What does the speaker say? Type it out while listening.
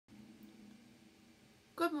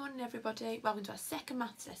Good morning everybody, welcome to our second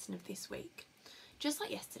maths lesson of this week. Just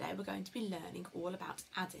like yesterday, we're going to be learning all about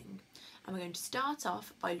adding, and we're going to start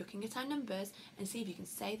off by looking at our numbers and see if you can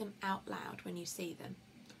say them out loud when you see them.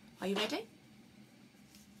 Are you ready?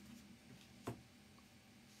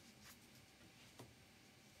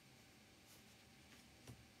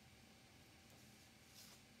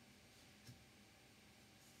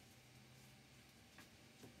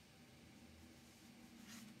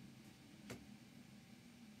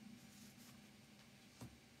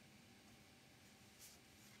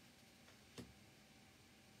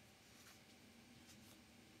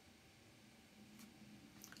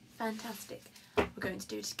 Fantastic. We're going to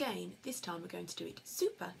do it again. This time we're going to do it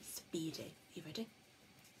super speedy. You ready?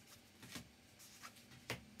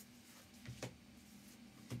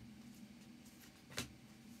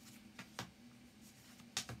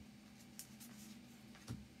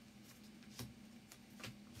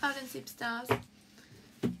 Well done, superstars.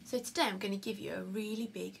 So today I'm going to give you a really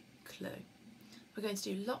big clue. We're going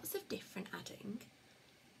to do lots of different adding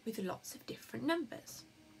with lots of different numbers.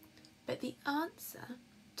 But the answer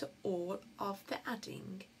to all of the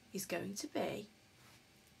adding is going to be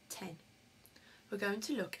 10. We're going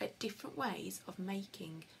to look at different ways of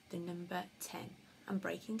making the number 10 and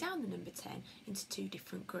breaking down the number 10 into two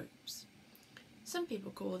different groups. Some people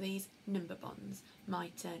call these number bonds. My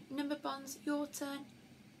turn, number bonds, your turn,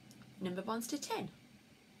 number bonds to 10.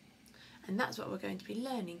 And that's what we're going to be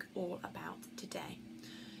learning all about today.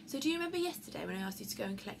 So do you remember yesterday when I asked you to go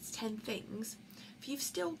and collect 10 things? If you've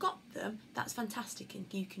still got them, that's fantastic and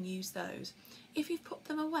you can use those. If you've put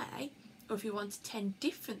them away, or if you want 10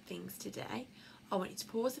 different things today, I want you to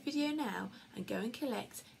pause the video now and go and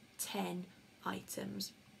collect 10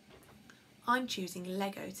 items. I'm choosing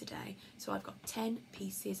Lego today, so I've got 10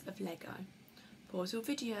 pieces of Lego. Pause your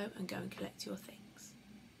video and go and collect your things.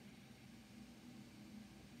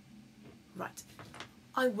 Right,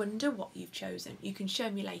 I wonder what you've chosen. You can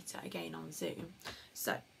show me later again on Zoom.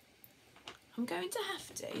 So, I'm going to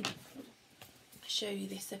have to show you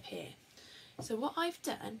this up here. So what I've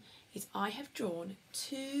done is I have drawn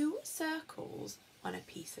 2 circles on a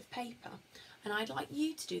piece of paper, and I'd like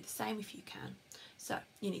you to do the same if you can. So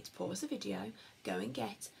you need to pause the video, go and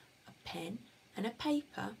get a pen and a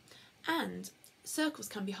paper, and circles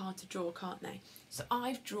can be hard to draw, can't they? So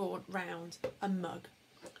I've drawn round a mug.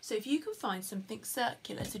 So if you can find something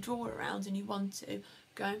circular to draw around and you want to,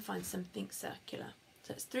 go and find something circular.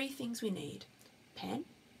 So it's 3 things we need: pen,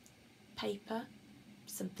 paper,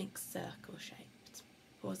 something circle shaped.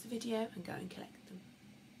 Pause the video and go and collect them.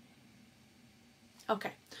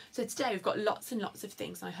 Okay, so today we've got lots and lots of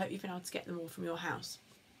things, and I hope you've been able to get them all from your house.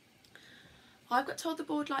 I've got to hold the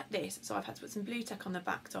board like this, so I've had to put some blue tack on the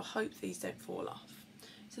back, so I hope these don't fall off.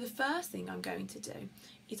 So the first thing I'm going to do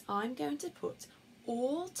is I'm going to put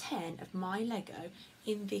all 10 of my Lego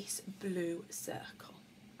in this blue circle.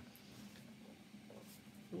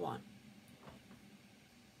 1,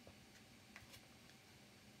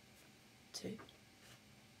 2,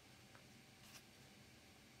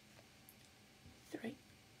 3,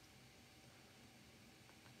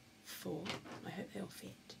 4, I hope they all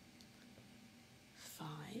fit, 5,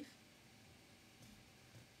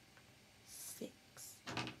 6,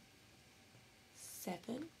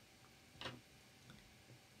 7,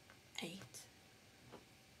 8,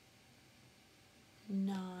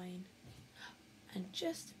 9, and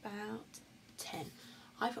just about 10.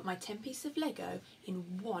 I put my 10 pieces of Lego in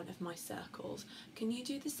one of my circles. Can you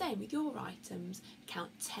do the same with your items?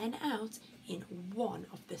 Count 10 out in one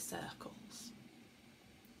of the circles.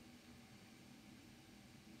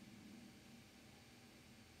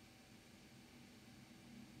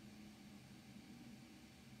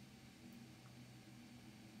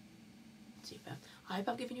 Super. I hope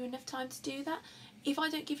I've given you enough time to do that. If I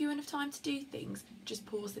don't give you enough time to do things, just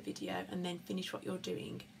pause the video and then finish what you're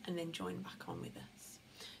doing and then join back on with us.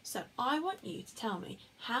 So I want you to tell me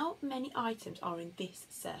how many items are in this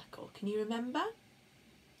circle. Can you remember?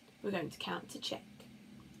 We're going to count to check.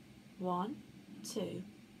 1, 2,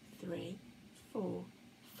 3, 4,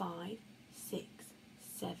 5, 6,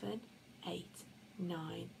 7, 8,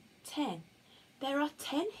 9, 10. There are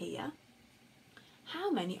 10 here.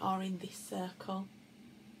 How many are in this circle?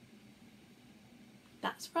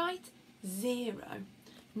 That's right, 0.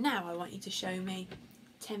 Now I want you to show me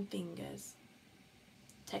 10 fingers.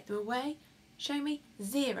 Take them away, show me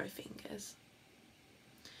 0 fingers.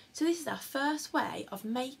 So this is our first way of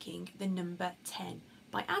making the number 10.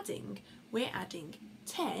 By adding, we're adding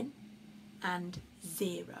 10 and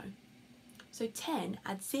 0. So 10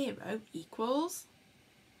 add 0 equals,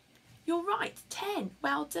 you're right, 10.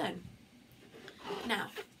 Well done. Now,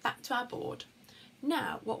 back to our board.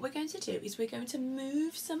 Now what we're going to do is we're going to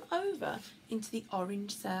move some over into the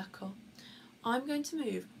orange circle. I'm going to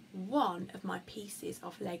move one of my pieces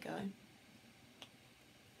of Lego.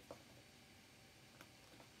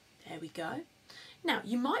 There we go. Now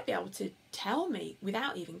you might be able to tell me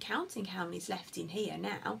without even counting how many's left in here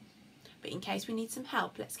now, but in case we need some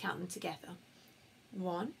help, let's count them together.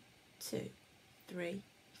 1, 2, 3,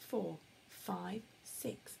 4, 5,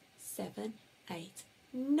 6, 7, 8,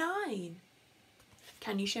 9.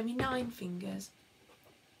 Can you show me 9 fingers?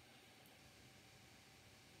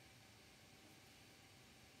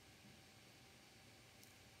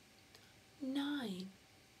 9.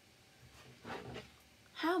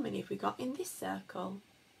 How many have we got in this circle?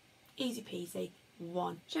 Easy peasy.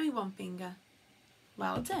 1. Show me 1 finger.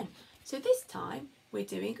 Well done. So this time we're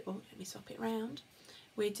doing, oh, let me swap it round.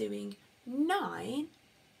 We're doing 9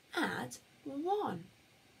 add 1.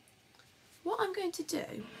 What I'm going to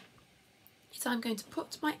do is I'm going to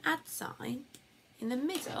put my add sign in the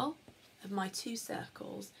middle of my 2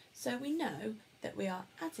 circles so we know that we are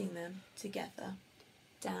adding them together.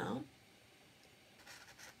 Down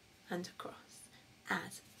and across.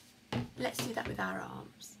 Add. Let's do that with our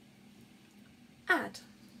arms. Add.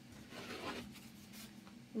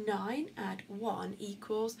 9 add 1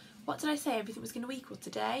 equals, what did I say everything was going to equal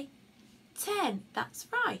today? 10. That's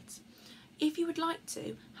right. If you would like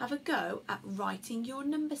to, have a go at writing your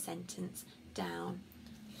number sentence down.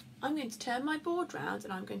 I'm going to turn my board round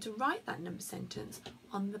and I'm going to write that number sentence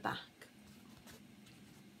on the back.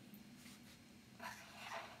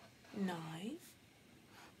 9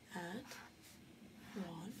 add 1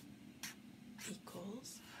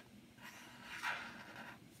 equals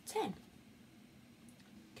 10.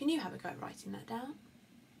 Can you have a go at writing that down?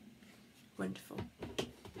 Wonderful.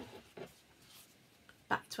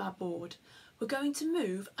 Back to our board. We're going to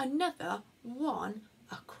move another 1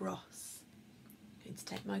 across. I'm going to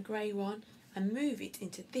take my grey one and move it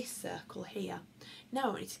into this circle here. Now I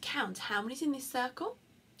want you to count how many's in this circle.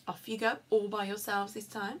 Off you go, all by yourselves this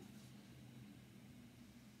time.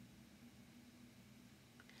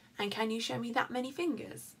 And can you show me that many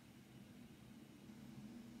fingers?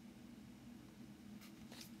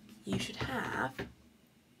 You should have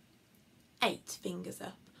 8 fingers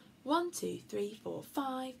up. 1, 2, 3, 4,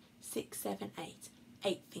 5, 6, 7, 8.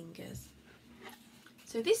 8 fingers.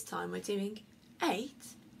 So this time we're doing 8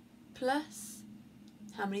 plus,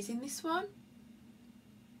 how many's in this one?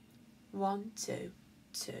 1, 2,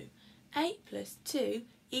 2. 8 plus 2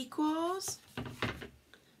 equals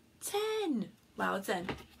 10. Well done.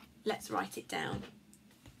 Let's write it down.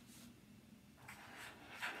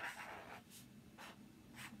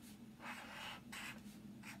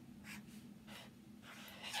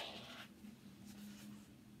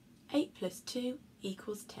 Eight plus 2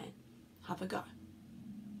 equals 10. Have a go.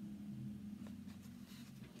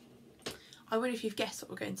 I wonder if you've guessed what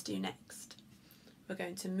we're going to do next. We're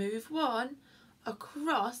going to move 1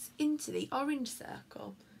 across into the orange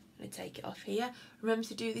circle. I'm going to take it off here. Remember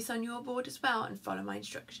to do this on your board as well and follow my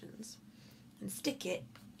instructions. And stick it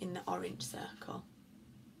in the orange circle.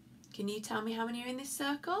 Can you tell me how many are in this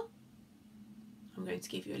circle? I'm going to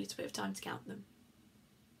give you a little bit of time to count them.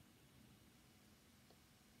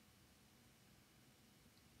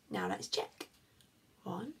 Now let's check.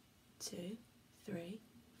 1, 2, 3,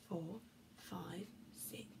 4, 5,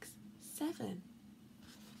 6, 7.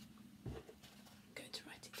 I'm going to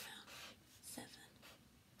write it down. 7.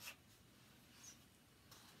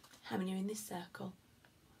 How many are in this circle?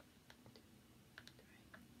 3.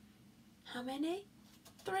 How many?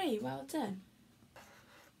 3. Well done.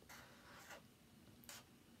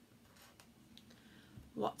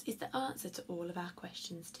 What is the answer to all of our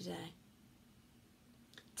questions today?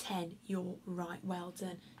 10. You're right. Well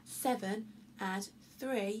done. 7 add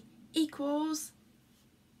 3 equals...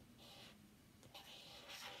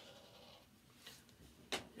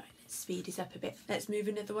 Right, let's speed this up a bit. Let's move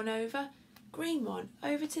another one over. Green one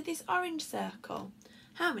over to this orange circle.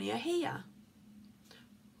 How many are here?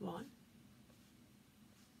 1.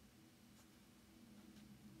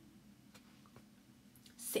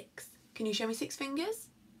 6. Can you show me 6 fingers?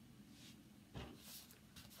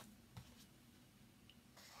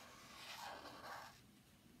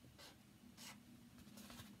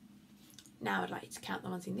 Now I'd like you to count the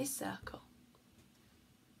ones in this circle.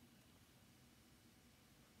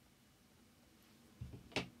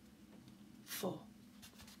 4.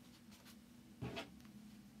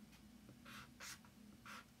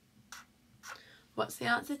 What's the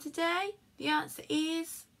answer today? The answer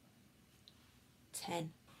is 10.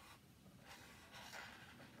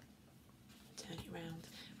 Turn it round.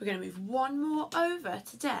 We're going to move 1 more over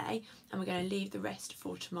today and we're going to leave the rest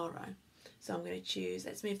for tomorrow. So I'm going to choose,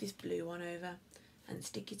 let's move this blue one over and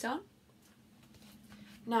stick it on.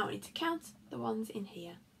 Now I need to count the ones in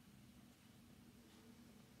here.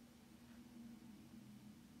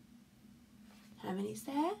 How many is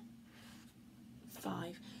there?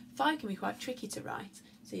 5. 5 can be quite tricky to write.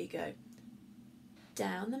 So you go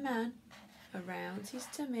down the man, around his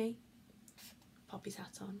tummy, pop his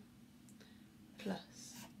hat on,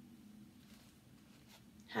 plus.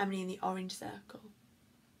 How many in the orange circle?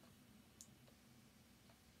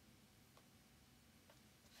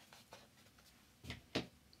 5.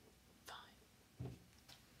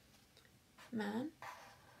 Man,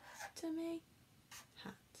 tummy,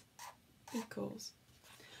 hat equals.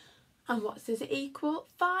 And what does it equal?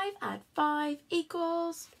 5 add 5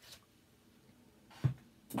 equals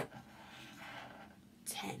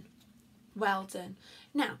 10. Well done.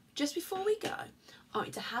 Now, just before we go, I want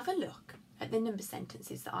you to have a look at the number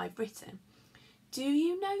sentences that I've written. Do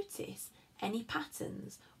you notice any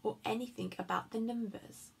patterns or anything about the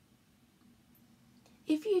numbers?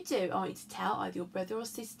 If you do, I want you to tell either your brother or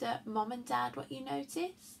sister, mum and dad, what you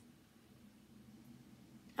notice.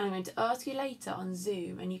 And I'm going to ask you later on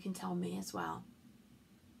Zoom and you can tell me as well.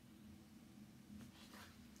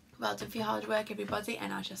 Well done for your hard work, everybody,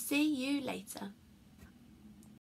 and I shall see you later.